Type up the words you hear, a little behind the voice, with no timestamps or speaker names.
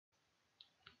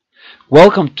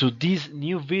Welcome to this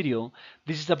new video.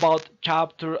 This is about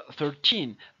chapter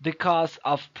 13, the cost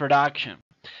of production.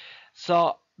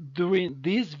 So during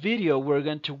this video we're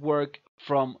going to work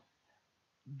from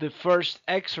the first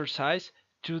exercise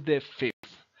to the fifth.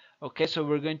 Okay, so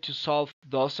we're going to solve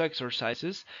those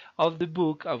exercises of the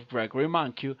book of Gregory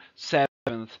Mankiw,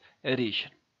 7th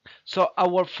edition. So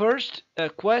our first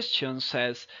question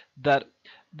says that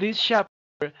this chapter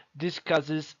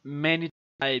discusses many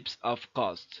types of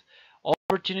costs: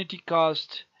 opportunity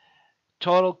cost,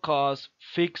 total cost,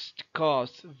 fixed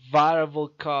cost, variable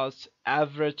cost,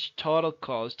 average total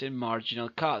cost, and marginal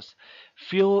cost.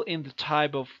 Fill in the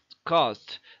type of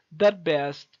cost that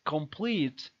best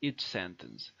completes each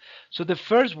sentence. So the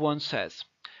first one says,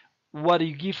 what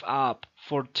you give up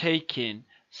for taking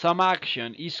some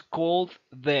action is called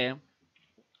the.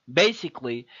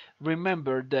 Basically,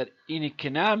 remember that in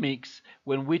economics,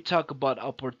 when we talk about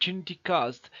opportunity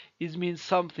cost, it means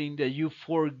something that you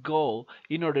forego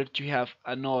in order to have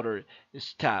another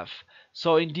stuff.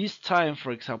 So in this time,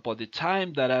 for example, the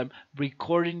time that I'm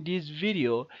recording this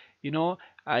video,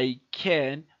 I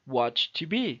can watch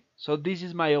TV. So this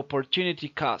is my opportunity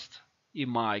cost in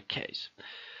my case.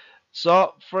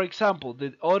 So for example,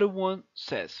 the other one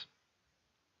says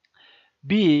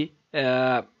B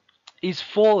is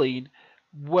falling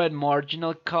when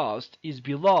marginal cost is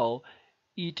below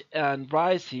it and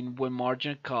rising when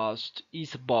marginal cost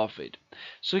is above it.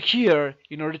 So here,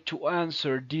 in order to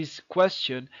answer this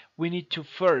question, we need to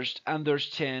first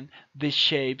understand the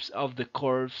shapes of the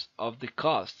curves of the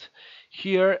cost.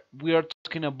 Here we are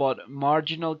talking about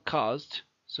marginal cost.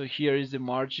 So here is the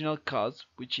marginal cost,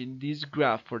 which in this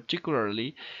graph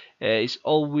particularly is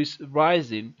always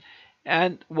rising.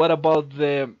 And what about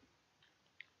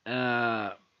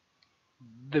uh,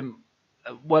 the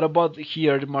what about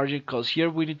here the margin cost? Here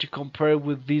we need to compare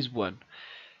with this one,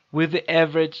 with the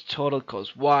average total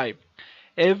cost. Why?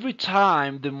 Every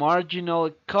time the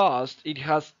marginal cost, it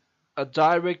has a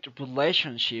direct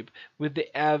relationship with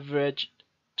the average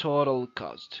total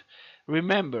cost.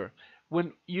 Remember,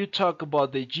 when you talk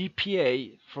about the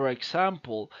GPA, for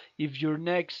example, if your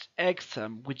next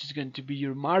exam, which is going to be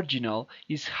your marginal,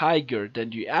 is higher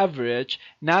than your average,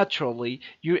 naturally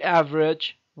your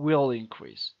average will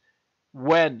increase.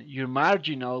 When your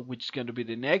marginal, which is going to be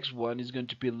the next one, is going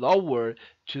to be lower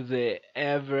to the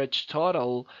average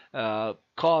total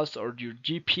cost, or your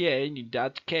GPA, in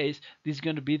that case this is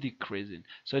going to be decreasing.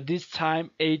 So this time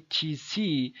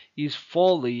ATC is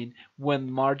falling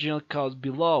when marginal cost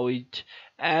below it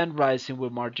and rising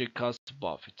when marginal cost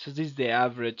above it. So this is the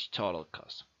average total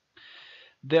cost.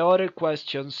 The other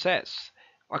question says,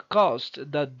 a cost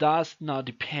that does not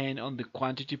depend on the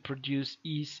quantity produced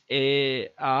is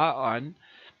on.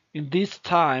 In this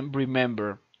time,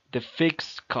 remember the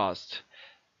fixed cost.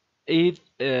 It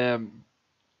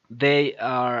They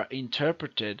are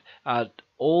interpreted at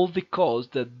all the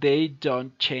costs that they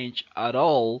don't change at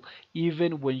all,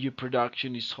 even when your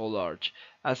production is so large.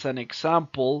 As an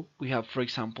example, we have, for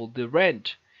example, the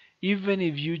rent. Even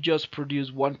if you just produce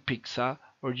one pizza,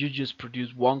 or you just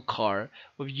produce one car,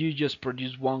 or you just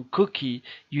produce one cookie,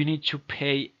 you need to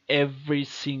pay every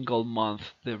single month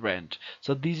the rent.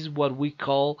 So this is what we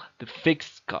call the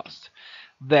fixed cost.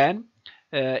 Then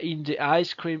in the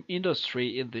ice cream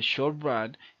industry, in the short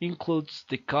run, includes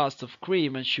the cost of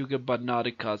cream and sugar, but not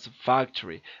the cost of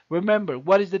factory. Remember,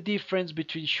 what is the difference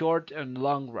between short and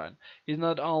long run? It's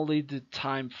not only the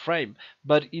time frame,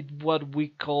 but it what we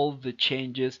call the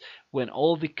changes when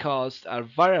all the costs are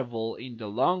variable in the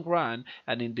long run,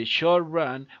 and in the short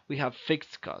run we have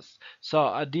fixed costs.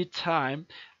 So at this time,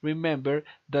 remember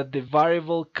that the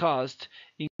variable cost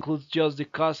includes just the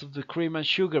cost of the cream and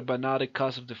sugar, but not the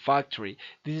cost of the factory.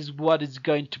 This is what it's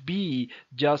going to be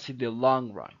just in the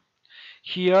long run.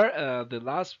 Here, the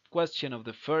last question of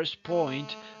the first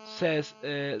point says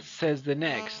the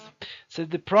next. Says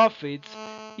the profits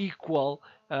equal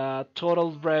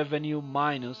total revenue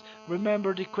minus.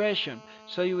 Remember the question.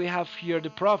 So we have here the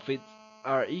profits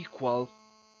are equal.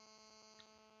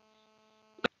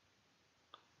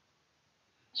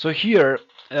 So here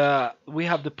we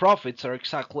have the profits are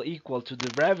exactly equal to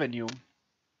the revenue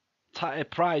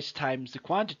price times the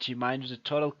quantity minus the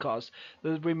total cost.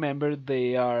 Remember,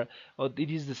 they are, it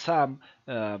is the sum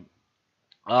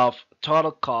of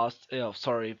total cost,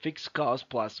 fixed cost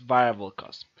plus variable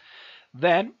cost.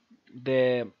 Then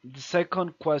the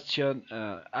second question,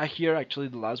 here actually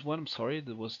the last one, I'm sorry,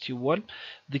 there was still one.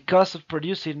 The cost of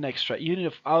producing an extra unit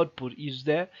of output is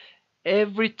the.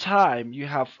 Every time you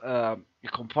have a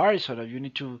comparison, or you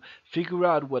need to figure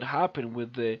out what happened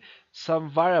with the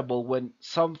some variable when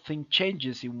something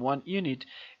changes in one unit,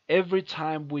 every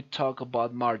time we talk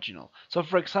about marginal. So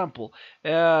for example,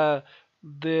 uh,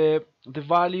 the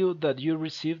value that you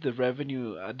receive, the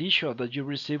revenue addition that you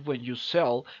receive when you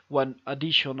sell one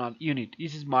additional unit,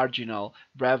 this is marginal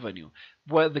revenue.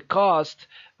 Where the cost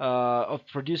of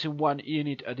producing one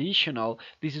unit additional,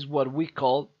 this is what we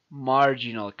call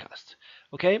marginal cost.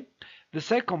 Okay. The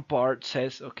second part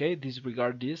says, okay,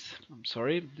 disregard this. I'm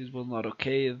sorry, this was not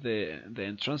okay, the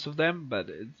entrance of them, but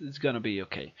it's gonna be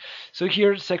okay. So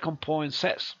here, second point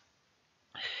says,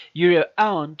 your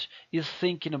aunt is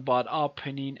thinking about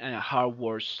opening a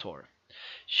hardware store.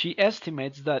 She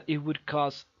estimates that it would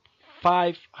cost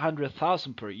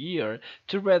 500,000 per year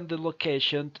to rent the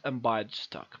location and buy the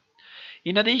stock.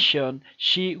 In addition,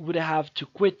 she would have to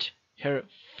quit her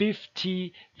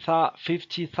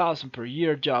 50,000 per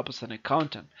year job as an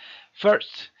accountant.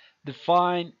 First,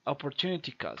 define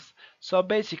opportunity cost. So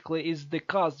basically, it's the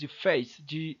cost you face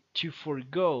to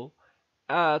forego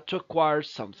to acquire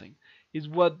something. Is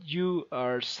what you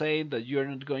are saying that you're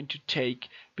not going to take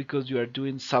because you are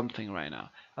doing something right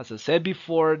now. As I said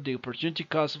before, the opportunity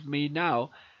cost of me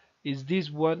now is this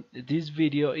one. This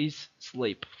video is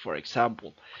sleep, for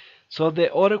example. So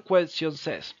the other question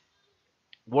says,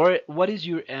 what is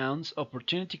your aunt's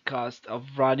opportunity cost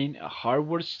of running a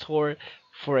hardware store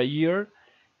for a year?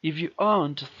 If your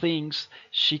aunt thinks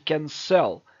she can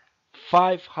sell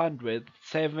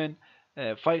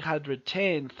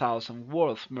 510,000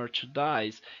 worth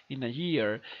merchandise in a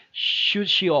year, should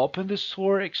she open the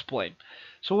store? Explain.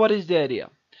 So what is the idea?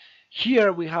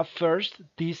 Here we have first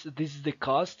this is the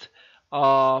cost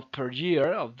per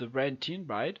year of the renting,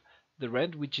 right? The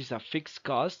rent, which is a fixed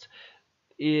cost.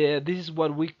 This is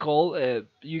what we call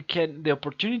you can the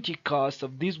opportunity cost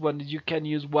of this one is you can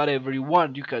use whatever you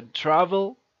want. You can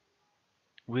travel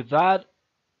with that.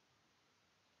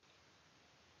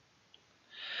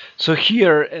 So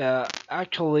here,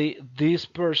 actually, this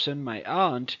person, my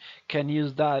aunt, can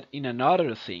use that in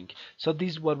another thing. So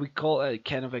this is what we call a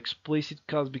kind of explicit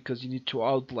cost because you need to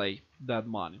outlay that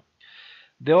money.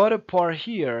 The other part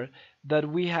here that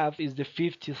we have is the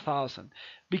 50,000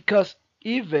 because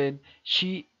even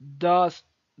she does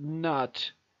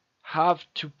not have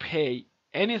to pay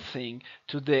anything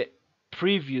to the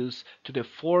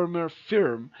former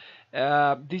firm.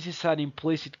 This is an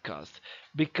implicit cost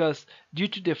because due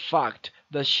to the fact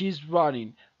that she's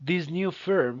running this new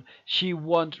firm, she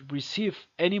won't receive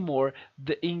anymore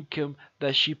the income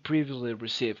that she previously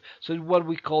received. So it's what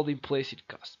we call the implicit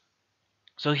cost.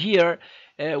 So here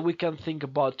we can think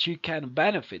about two kind of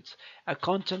benefits. A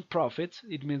content profit,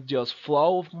 it means just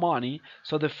flow of money.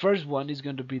 So the first one is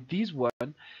going to be this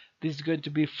one. This is going to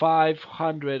be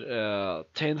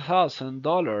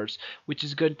 $510,000, which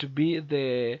is going to be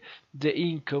the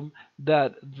income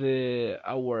that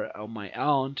my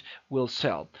aunt will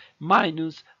sell,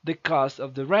 minus the cost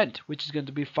of the rent, which is going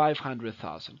to be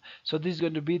 500,000. So this is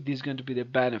going to be the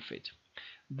benefit.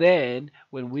 Then,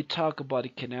 when we talk about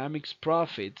economics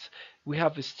profits, we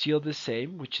have still the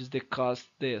same, which is the cost,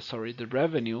 the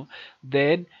revenue.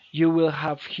 Then you will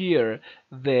have here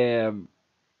the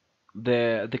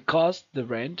the cost, the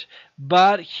rent,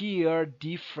 but here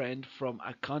different from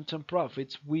accountant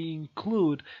profits, we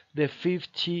include the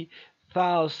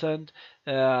 50,000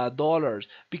 dollars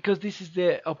because this is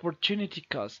the opportunity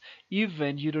cost.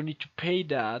 Even you don't need to pay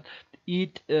that.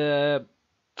 It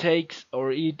takes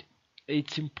or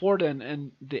it's important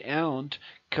and the aunt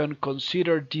can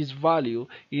consider this value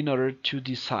in order to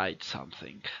decide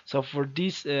something. So for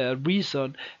this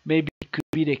reason, maybe it could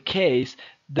be the case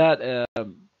that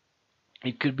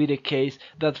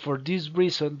for this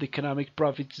reason the economic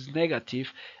profit is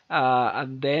negative,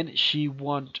 and then she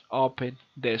won't open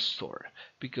the store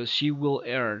because she will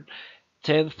earn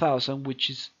 10,000, which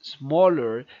is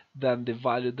smaller than the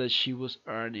value that she was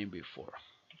earning before.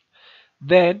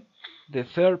 Then the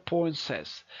third point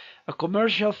says, a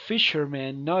commercial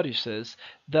fisherman notices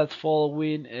that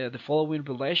the following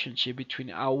relationship between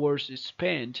hours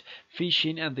spent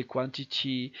fishing and the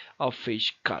quantity of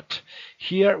fish caught.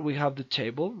 Here we have the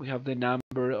table, we have the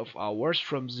number of hours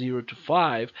from 0 to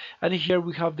 5, and here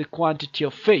we have the quantity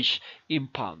of fish in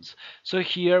pounds. So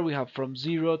here we have from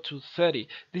 0 to 30.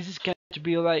 This is going to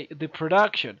be like the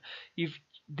production. If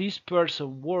this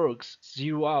person works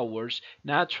 0 hours,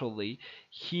 naturally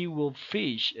he will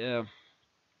fish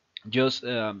just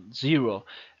 0,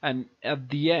 and at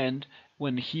the end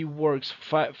when he works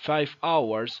 5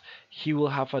 hours he will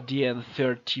have at the end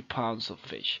 30 pounds of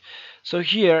fish. So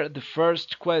here the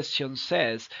first question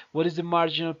says, what is the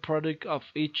marginal product of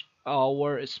each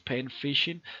hour spent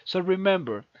fishing? So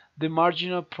remember, the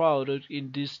marginal product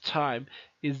in this time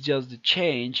is just the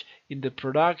change in the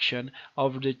production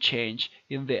over the change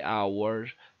in the hours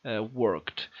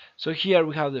worked. So here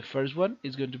we have the first one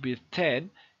is going to be 10.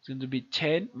 It's going to be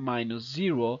 10 minus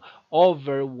 0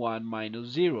 over 1 minus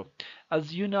 0.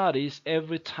 As you notice,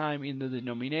 every time in the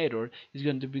denominator is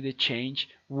going to be the change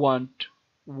 1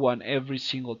 every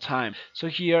single time. So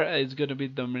here it's going to be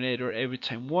denominator every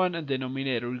time 1, and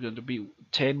denominator is going to be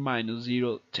 10 minus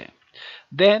 0, 10.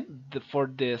 Then for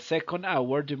the second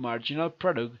hour, the marginal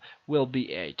product will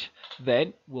be 8.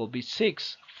 Then will be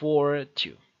 6, 4,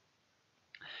 2.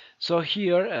 So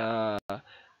here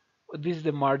this is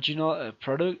the marginal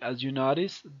product. As you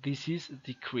notice, this is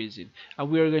decreasing, and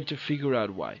we are going to figure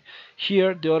out why.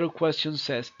 Here the other question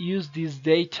says use this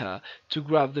data to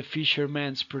graph the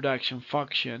fisherman's production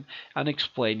function and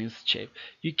explain its shape.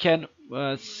 You can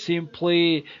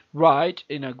simply write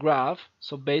in a graph,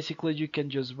 so basically you can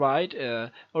just write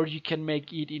or you can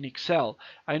make it in Excel.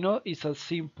 I know it's a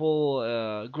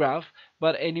simple graph,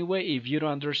 but anyway, if you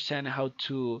don't understand how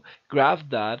to graph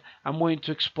that, I'm going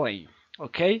to explain.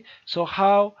 Okay, so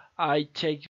how I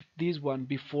take this one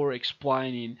before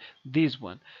explaining this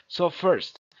one. So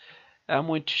first, I'm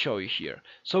going to show you here.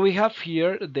 So we have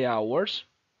here the hours.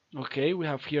 Okay, we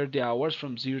have here the hours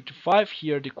from 0 to 5,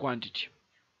 here the quantity.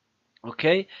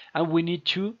 Okay, and we need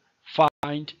to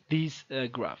find this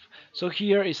graph. So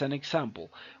here is an example.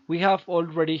 We have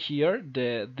already here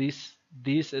this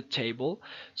table.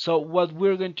 So what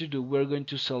we're going to do, we're going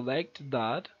to select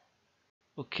that.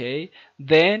 Okay,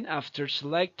 then after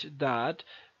select that,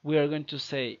 we are going to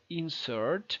say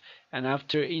insert, and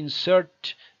after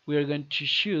insert we are going to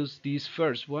choose this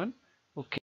first one.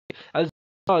 Okay, as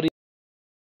you notice,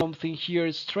 something here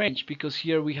is strange because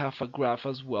here we have a graph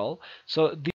as well. So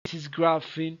this is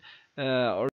graphing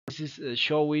or this is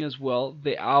showing as well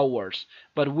the hours,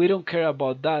 but we don't care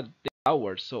about that, the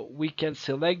hours. So we can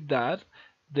select that,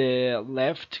 the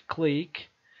left click.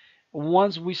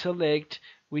 Once we select,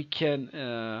 we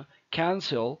can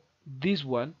cancel this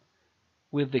one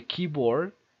with the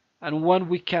keyboard, and when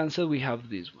we cancel, we have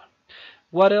this one.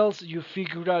 What else you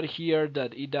figured out here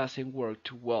that it doesn't work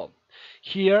too well?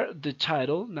 Here the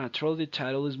title, naturally the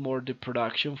title is more the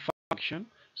production function,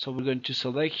 so we're going to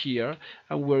select here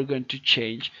and we're going to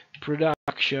change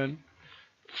production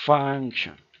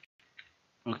function.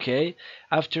 Okay,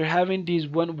 after having this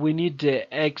one, we need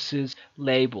the axis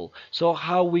label. So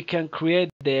how we can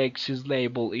create the axis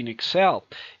label in Excel?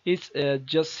 It's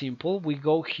just simple. We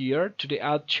go here to the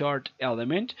add chart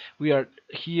element. We are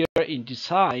here in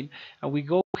design, and we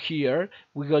go here,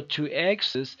 we go to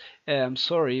axis.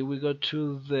 Sorry, we go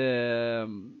to the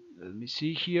let me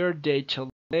see here, data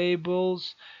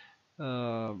labels,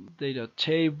 data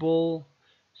table,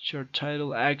 chart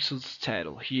title, axis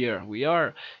title. Here we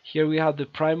are. Here we have the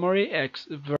primary x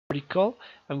vertical,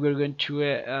 and we're going to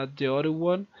add the other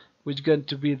one, which is going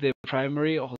to be the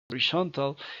primary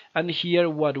horizontal. And here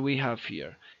what we have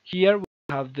here. Here we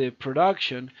have the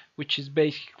production, which is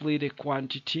basically the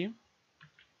quantity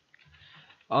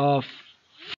of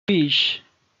fish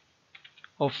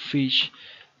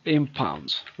in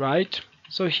pounds, right?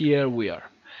 So here we are.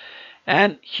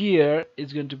 And here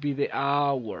is going to be the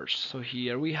hours. So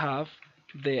here we have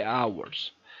the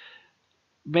hours.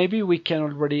 Maybe we can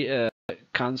already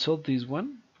cancel this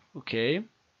one. Okay,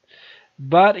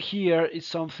 but here is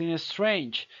something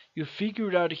strange. You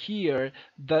figured out here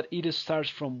that it starts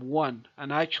from 1,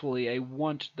 and actually I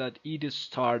want that it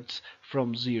starts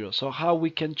from 0. So how we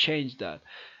can change that?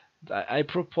 I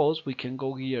propose we can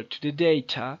go here to the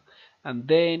data, and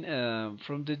then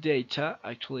from the data,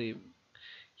 actually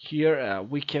here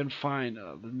we can find,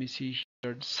 let me see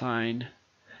here, design,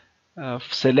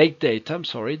 select data, I'm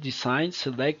sorry, design,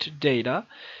 select data,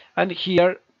 and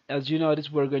here, as you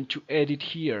notice, we're going to edit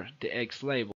here the X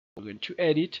label. We're going to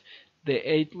edit, the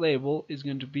 8 label is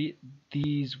going to be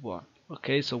this one.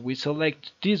 Okay, so we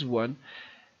select this one,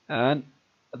 and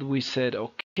we said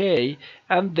okay,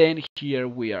 and then here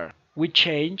we are. We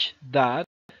change that,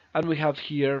 and we have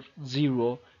here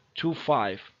 0 to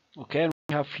 5. Okay, and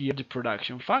we have here the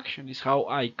production function is how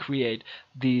I create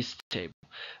this table.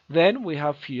 Then we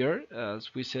have here,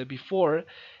 as we said before,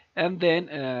 and then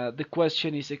the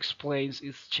question is explains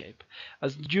its shape.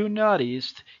 As you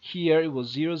noticed here, it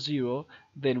was 0 0,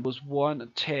 then it was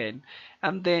 1 10,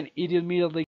 and then it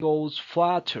immediately goes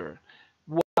flatter.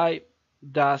 Why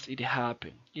does it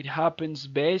happen? It happens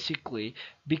basically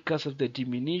because of the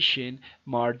diminishing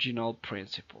marginal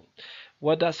principle.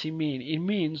 What does it mean? It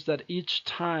means that each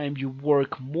time you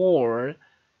work more,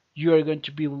 you are going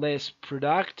to be less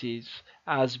productive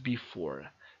as before.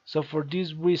 So for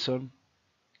this reason,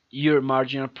 your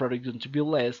marginal product is going to be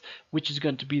less, which is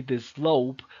going to be the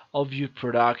slope of your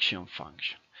production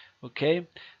function. Okay,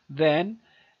 then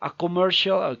a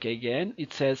commercial, okay, again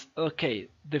it says, okay,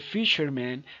 the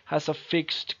fisherman has a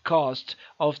fixed cost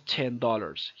of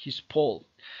 $10, his pole.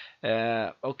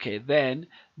 Okay, then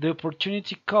the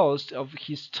opportunity cost of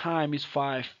his time is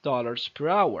 $5 per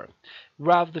hour.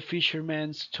 Graph the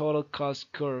fisherman's total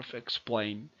cost curve,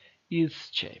 explain its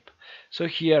shape. So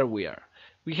here we are.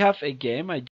 We have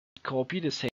again, I copy the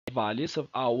same values of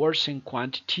hours and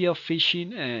quantity of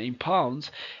fishing in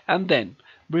pounds, and then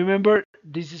remember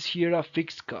this is here a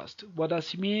fixed cost. What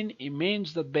does it mean? It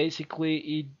means that basically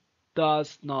it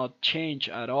does not change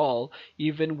at all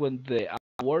even when the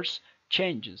hours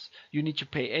changes. You need to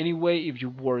pay anyway. If you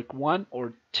work 1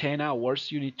 or 10 hours,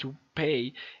 you need to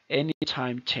pay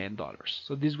anytime $10.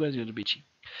 So this one is going to be cheap.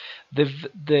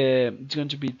 It's going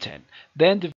to be 10.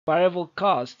 Then the variable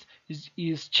cost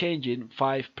is changing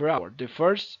 5 per hour. The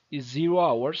first is 0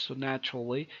 hours, so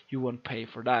naturally you won't pay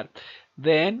for that.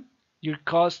 Then your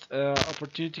cost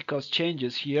opportunity cost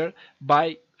changes here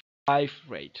by 5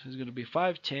 rate. It's going to be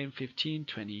 5, 10, 15,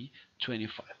 20,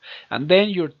 25. And then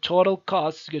your total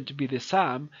cost is going to be the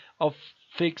sum of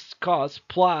fixed cost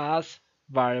plus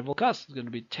variable cost. It's going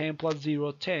to be 10 plus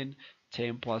 0, 10,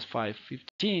 10 plus 5,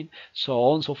 15, so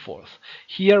on and so forth.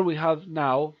 Here we have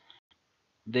now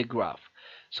the graph.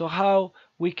 So how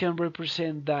we can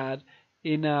represent that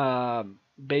in a,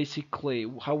 basically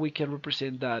how we can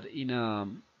represent that in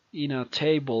a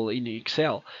table in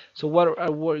Excel. So what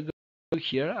we're going to do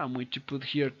here, I'm going to put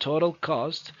here total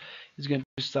cost is going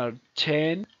to start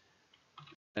 10,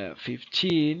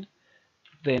 15,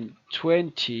 then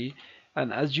 20,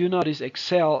 and as you notice,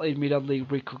 Excel immediately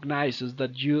recognizes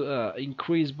that you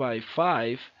increase by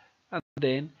 5, and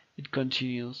then it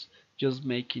continues just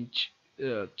making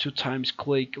 2 times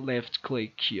click, left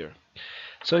click here.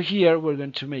 So here we're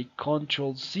going to make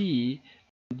Control Z,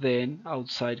 then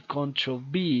outside Control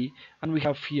B, and we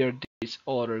have here this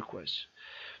other question,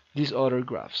 this other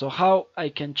graph. So how I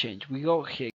can change? We go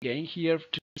again here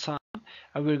to design,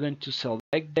 and we're going to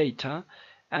select data,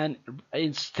 and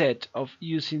instead of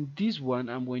using this one,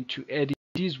 I'm going to edit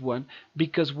this one,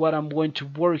 because what I'm going to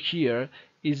work here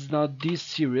is not this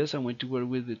series. I'm going to work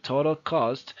with the total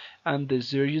cost, and the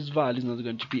series value is not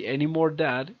going to be any more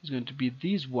that, it's going to be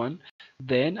this one.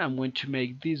 Then I'm going to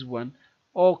make this one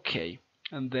okay,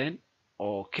 and then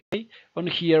okay. On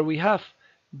here we have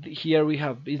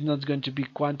it's not going to be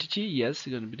quantity, yes, it's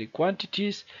going to be the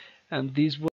quantities, and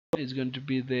this one is going to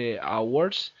be the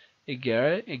hours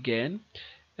again.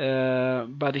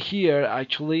 But here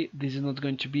actually this is not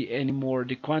going to be any more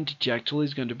the quantity, actually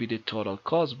it's going to be the total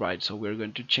cost, right? So we're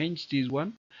going to change this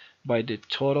one by the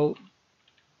total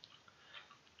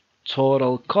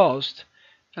cost,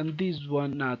 and this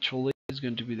one naturally is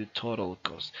going to be the total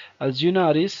cost. As you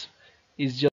notice,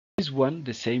 it's just this one,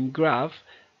 the same graph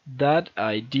that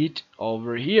I did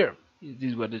over here.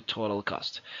 This was the total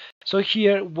cost. So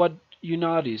here what you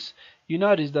notice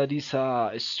that it's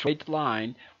a straight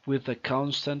line with a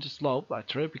constant slope,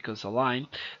 actually, because a line.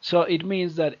 So it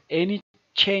means that any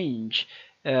change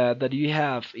that you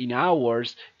have in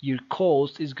hours, your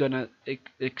cost is gonna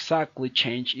exactly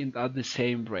change at the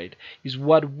same rate. Is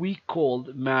what we call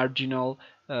marginal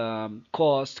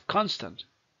cost constant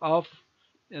of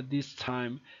this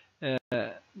time.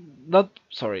 Not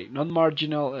sorry, not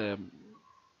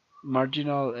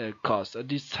marginal cost. At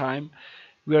this time,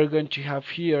 we are going to have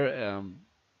here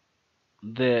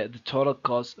the total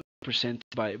cost represented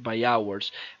by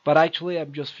hours, but actually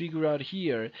I'm just figuring out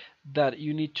here that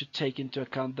you need to take into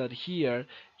account that here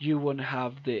you won't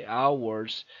have the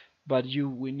hours, but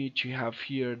we need to have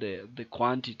here the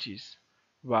quantities,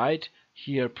 right,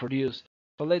 here produced.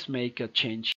 So let's make a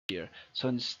change here. So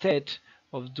instead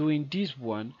of doing this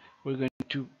one, we're going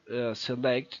to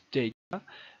select data,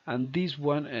 and this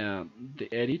one,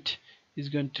 the edit, is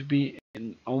going to be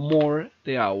or more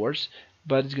the hours,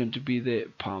 but it's going to be the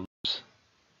pounds.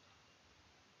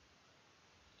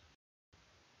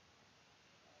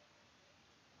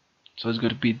 So it's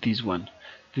going to be this one.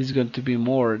 This is going to be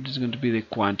more. This is going to be the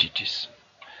quantities.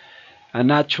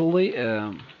 And actually,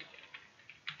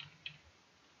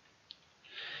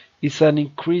 it's an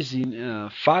increasing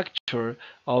factor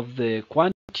of the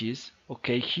quantities,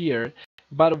 okay, here,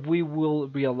 but we will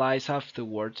realize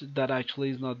afterwards that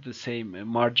actually is not the same.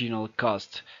 Marginal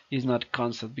cost is not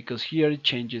constant, because here it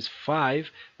changes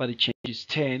 5 but it changes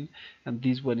 10, and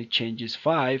this one it changes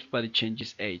 5 but it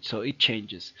changes 8, so it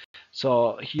changes.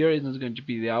 So here it's not going to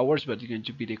be the hours, but it's going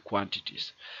to be the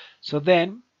quantities. So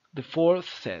then the fourth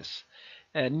says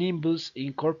Nimbus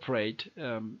Incorporate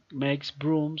makes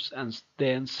brooms and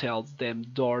then sells them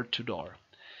door to door.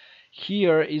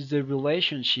 Here is the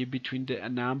relationship between the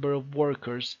number of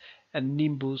workers and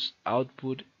Nimbus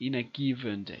output in a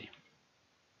given day.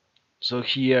 So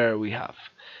here we have.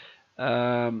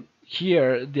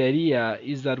 Here the idea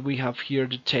is that we have here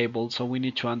the table, so we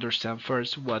need to understand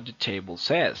first what the table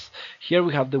says. Here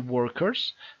we have the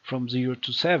workers from 0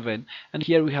 to 7, and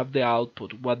here we have the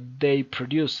output, what they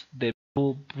produce, the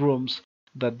brooms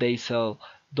that they sell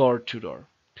door to door.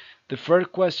 The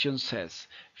first question says,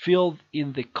 fill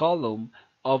in the column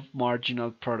of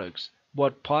marginal products.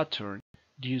 What pattern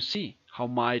do you see? How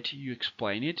might you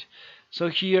explain it? So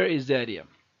here is the idea.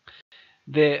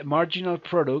 The marginal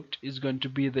product is going to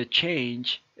be the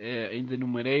change in the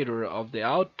numerator of the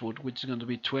output, which is going to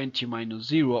be 20 minus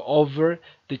 0 over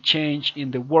the change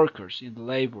in the workers, in the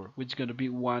labor, which is going to be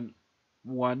 1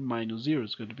 minus 0.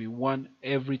 It's going to be 1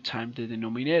 every time the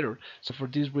denominator. So for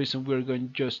this reason, we're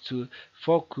going just to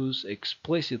focus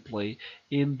explicitly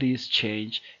in this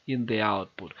change in the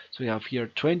output. So we have here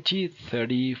 20,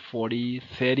 30, 40,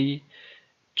 30,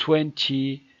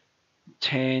 20,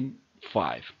 10,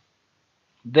 5.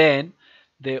 Then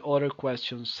the other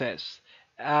question says,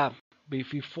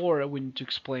 before we need to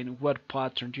explain what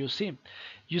pattern you see.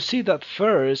 You see that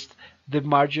first the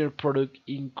marginal product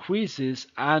increases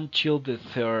until the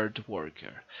third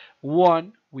worker.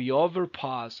 When we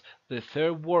overpass the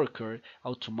third worker,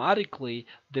 automatically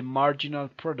the marginal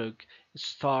product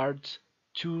starts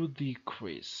to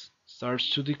decrease. At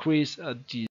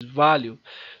this value.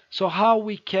 So how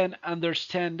we can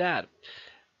understand that?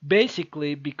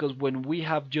 Basically, because when we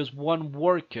have just one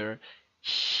worker,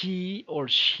 he or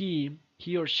she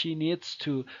needs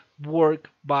to work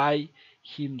by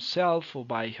himself or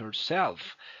by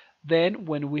herself. Then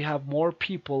when we have more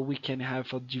people, we can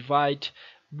have a divide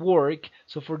work.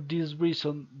 So for this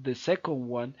reason, the second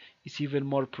one is even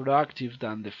more productive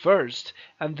than the first,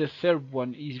 and the third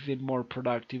one is even more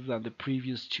productive than the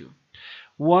previous two.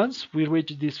 Once we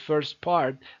reach this first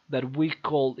part that we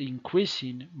call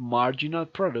increasing marginal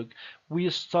product, we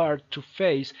start to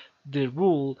face the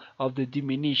rule of the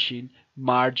diminishing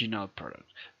marginal product,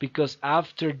 because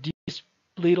after this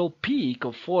little peak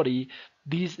of 40,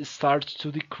 this starts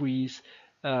to decrease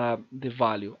the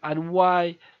value. And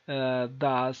why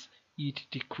does it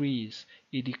decrease?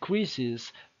 It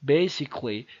decreases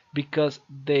basically because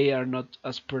they are not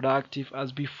as productive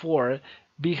as before,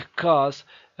 because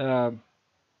for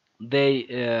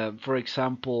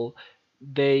example,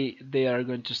 they are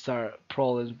going to start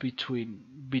problems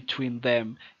between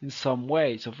them in some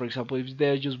way. So for example, if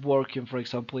they're just working, for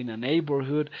example, in a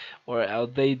neighborhood, or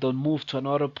they don't move to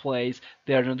another place,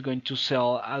 they are not going to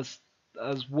sell as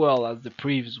well as the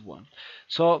previous one.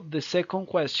 So the second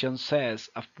question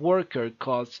says a worker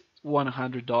costs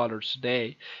 $100 a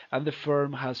day and the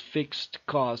firm has fixed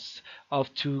costs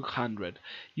of 200.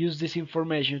 Use this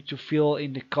information to fill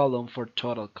in the column for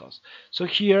total cost. So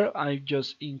here I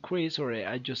just increase, or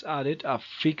I just added a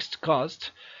fixed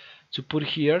cost to put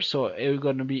here. So it's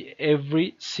going to be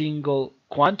every single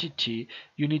quantity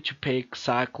you need to pay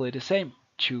exactly the same,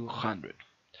 200.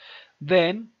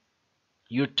 Then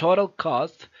your total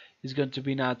cost is going to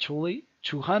be naturally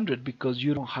 200 because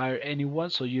you don't hire anyone,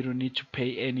 so you don't need to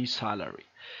pay any salary.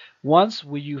 Once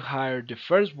you hire the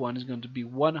first one, is going to be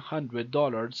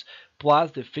 $100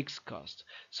 plus the fixed cost.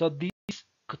 So this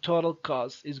total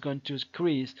cost is going to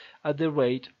increase at the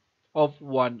rate of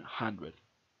 100.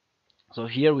 So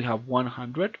here we have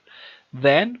 100.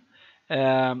 Then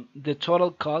the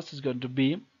total cost is going to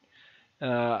be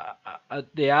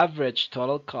the average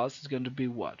total cost is going to be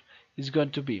what? It's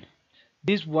going to be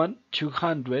this one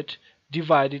 200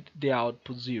 divided the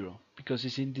output 0, because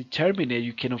it's indeterminate.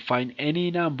 You cannot find any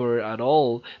number at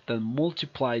all that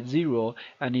multiplies 0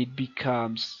 and it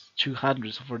becomes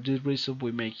 200. So for this reason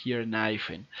we make here an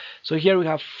hyphen. So here we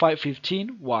have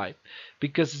 515. Why?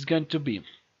 Because it's going to be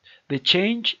the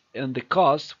change in the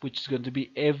cost, which is going to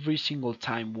be every single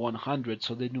time 100.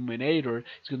 So the numerator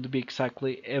is going to be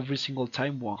exactly every single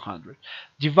time 100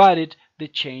 divided the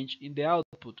change in the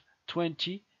output,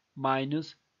 20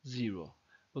 minus 0.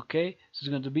 Okay, so it's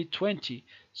going to be 20.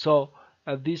 So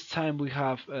at this time we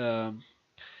have the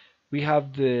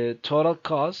total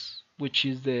cost, which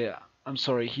is the, I'm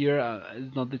sorry, here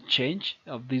is not the change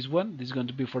of this one. This is going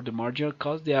to be for the marginal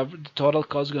cost. The total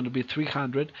cost is going to be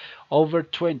 300 over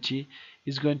 20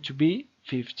 is going to be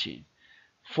 15.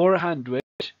 400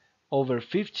 over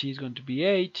 50 is going to be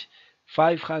 8.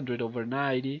 500 over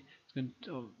 90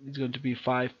 is going to be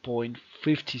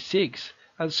 5.56,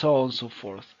 and so on and so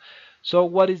forth. So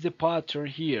what is the pattern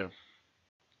here?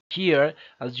 Here,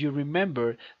 as you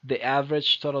remember, the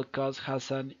average total cost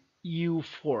has an U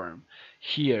form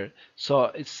here. So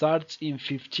it starts in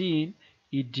 15,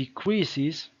 it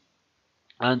decreases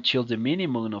until the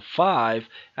minimum of 5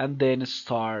 and then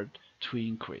start to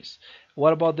increase.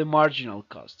 What about the marginal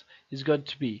cost? It's going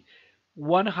to be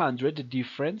 100, the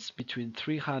difference between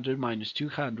 300 minus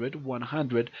 200,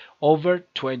 100 over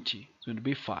 20. It's going to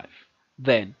be 5.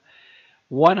 Then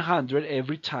 100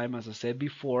 every time, as I said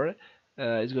before,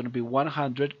 is going to be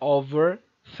 100 over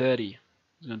 30.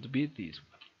 It's going to be this one.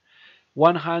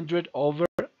 100 over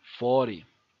 40.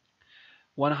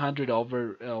 100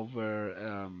 over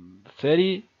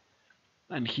 30,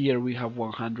 and here we have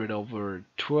 100 over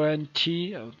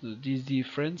 20 of this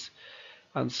difference,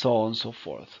 and so on and so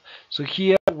forth. So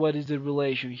here, what is the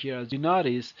relation here? As you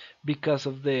notice, because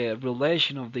of the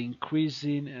relation of the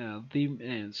increasing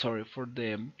for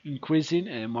the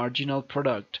increasing marginal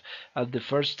product at the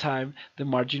first time, the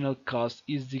marginal cost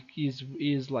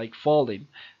is like falling,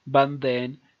 but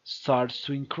then starts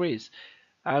to increase.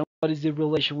 And what is the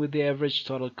relation with the average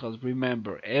total cost?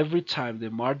 Remember, every time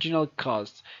the marginal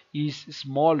cost is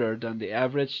smaller than the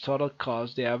average total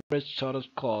cost, the average total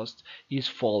cost is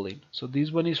falling. So this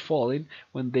one is falling.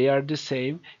 When they are the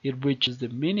same, it reaches the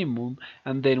minimum,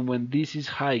 and then when this is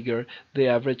higher, the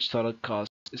average total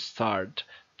cost start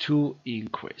to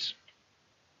increase.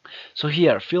 So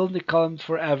here, fill in the column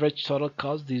for average total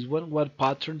cost. This one, what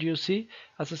pattern do you see?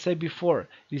 As I said before,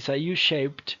 it's a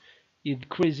U-shaped. It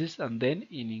decreases and then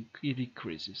it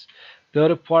decreases. The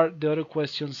other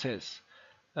question says,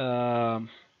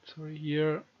 sorry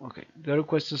here. Okay, the other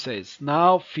question says,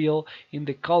 now fill in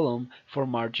the column for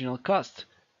marginal cost.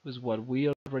 Was what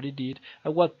we already did.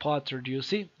 And what pattern do you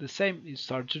see? The same. It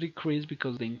starts to decrease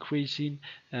because the increasing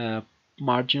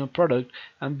marginal product,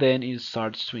 and then it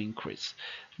starts to increase.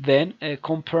 Then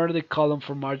compare the column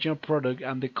for marginal product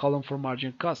and the column for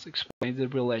marginal cost. Explain the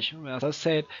relation. As I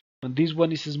said, when this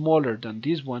one is smaller than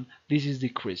this one, this is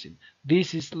decreasing.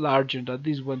 This is larger than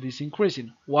this one, this is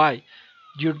increasing. Why?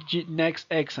 Your next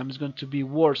exam is going to be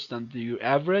worse than your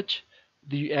average.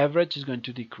 The average is going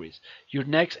to decrease. Your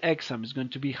next exam is going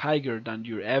to be higher than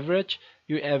your average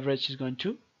is going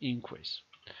to increase.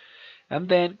 And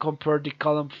then compare the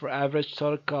column for average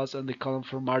total cost and the column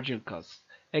for marginal cost.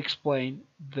 Explain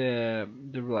the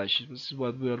relationship. This is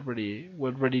what we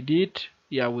already did.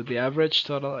 Yeah, with the average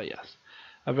total, yes.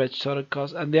 Average total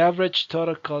cost and the average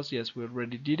total cost, yes, we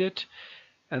already did it.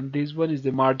 And this one is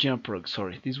the marginal product.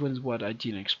 Sorry, this one is what I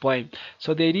didn't explain.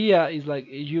 So the idea is like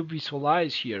you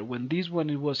visualize here, when this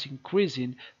one was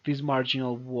increasing, this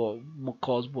marginal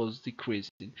cost was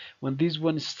decreasing. When this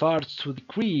one starts to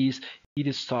decrease,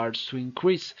 it starts to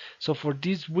increase. So for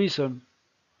this reason,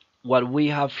 what we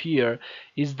have here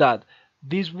is that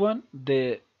this one,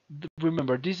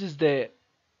 remember, this is the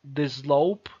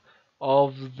slope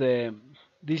of the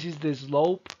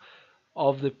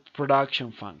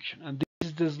production function, and this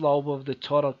is the slope of the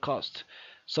total cost.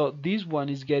 So this one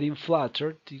is getting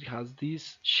flatter, it has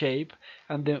this shape,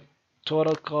 and the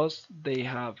total cost, they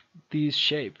have this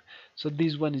shape. So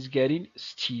this one is getting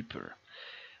steeper.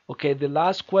 Okay, the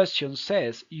last question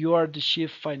says, you are the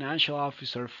chief financial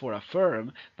officer for a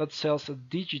firm that sells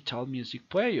digital music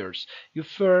players. Your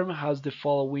firm has the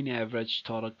following average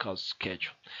total cost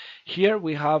schedule. Here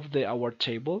we have our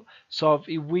table. So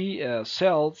if we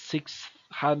sell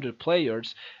 600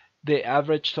 players, the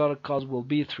average total cost will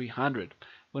be 300.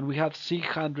 When we have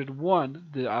 601,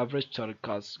 the average total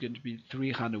cost is going to be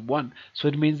 301. So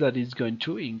it means that it's going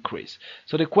to increase.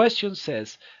 So the question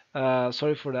says,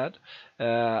 sorry for that.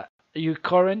 Your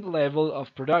current level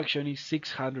of production is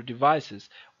 600 devices,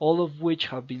 all of which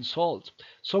have been sold.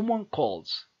 Someone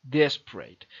calls,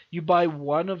 desperate. You buy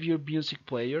one of your music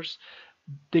players.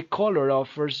 The caller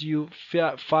offers you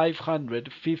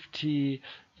 $550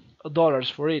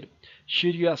 for it.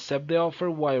 Should you accept the offer?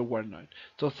 Why or why not?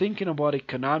 So thinking about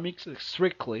economics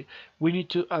strictly, we need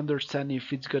to understand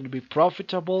if it's going to be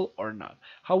profitable or not.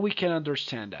 How we can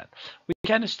understand that? We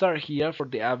can start here for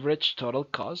the average total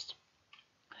cost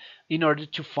in order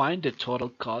to find the total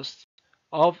cost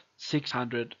of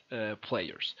 600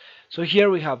 players. So here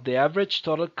we have the average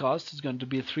total cost is going to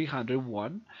be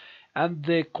 301, and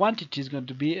the quantity is going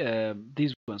to be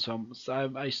this one. So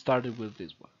I started with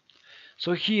this one.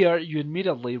 So here you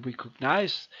immediately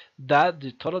recognize that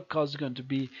the total cost is going to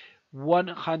be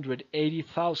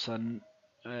 180,000.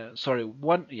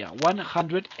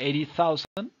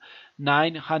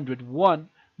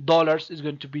 $180,901 is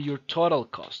going to be your total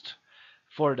cost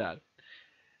for that.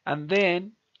 And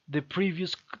then the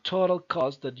previous total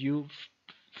cost that you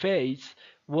faced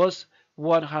was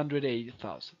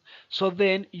 180,000. So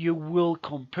then you will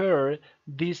compare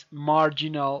this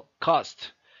marginal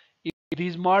cost. If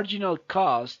this marginal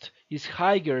cost is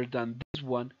higher than this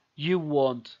one, you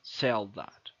won't sell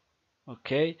that.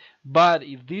 Okay, but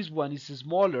if this one is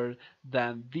smaller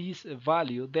than this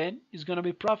value, then it's going to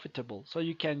be profitable, so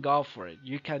you can go for it,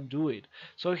 you can do it.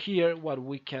 So here what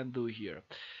we can do here,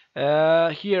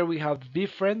 here we have the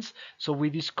difference. So we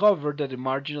discovered that the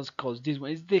marginal cost, this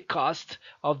one is the cost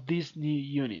of this new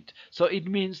unit, so it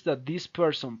means that this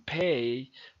person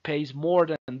pays more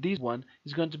than this one,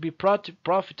 is going to be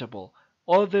profitable,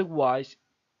 otherwise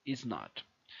it's not.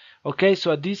 Okay,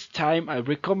 so at this time I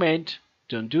recommend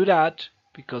don't do that,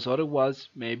 because otherwise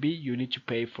maybe you need to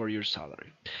pay for your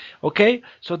salary. Okay,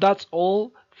 so that's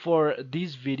all for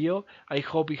this video. I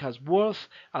hope it has worth.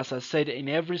 As I said, in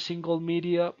every single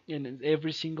media, in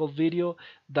every single video,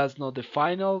 that's not the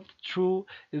final true.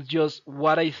 It's just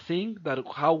what I think, that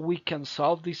how we can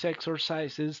solve these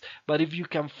exercises. But if you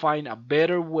can find a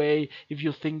better way, if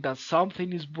you think that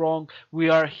something is wrong, we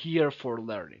are here for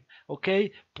learning.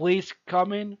 Okay, please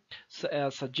comment,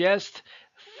 suggest,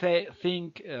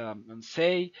 think, and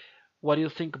say what you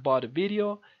think about the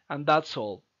video, and that's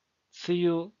all. See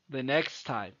you the next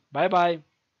time. Bye bye.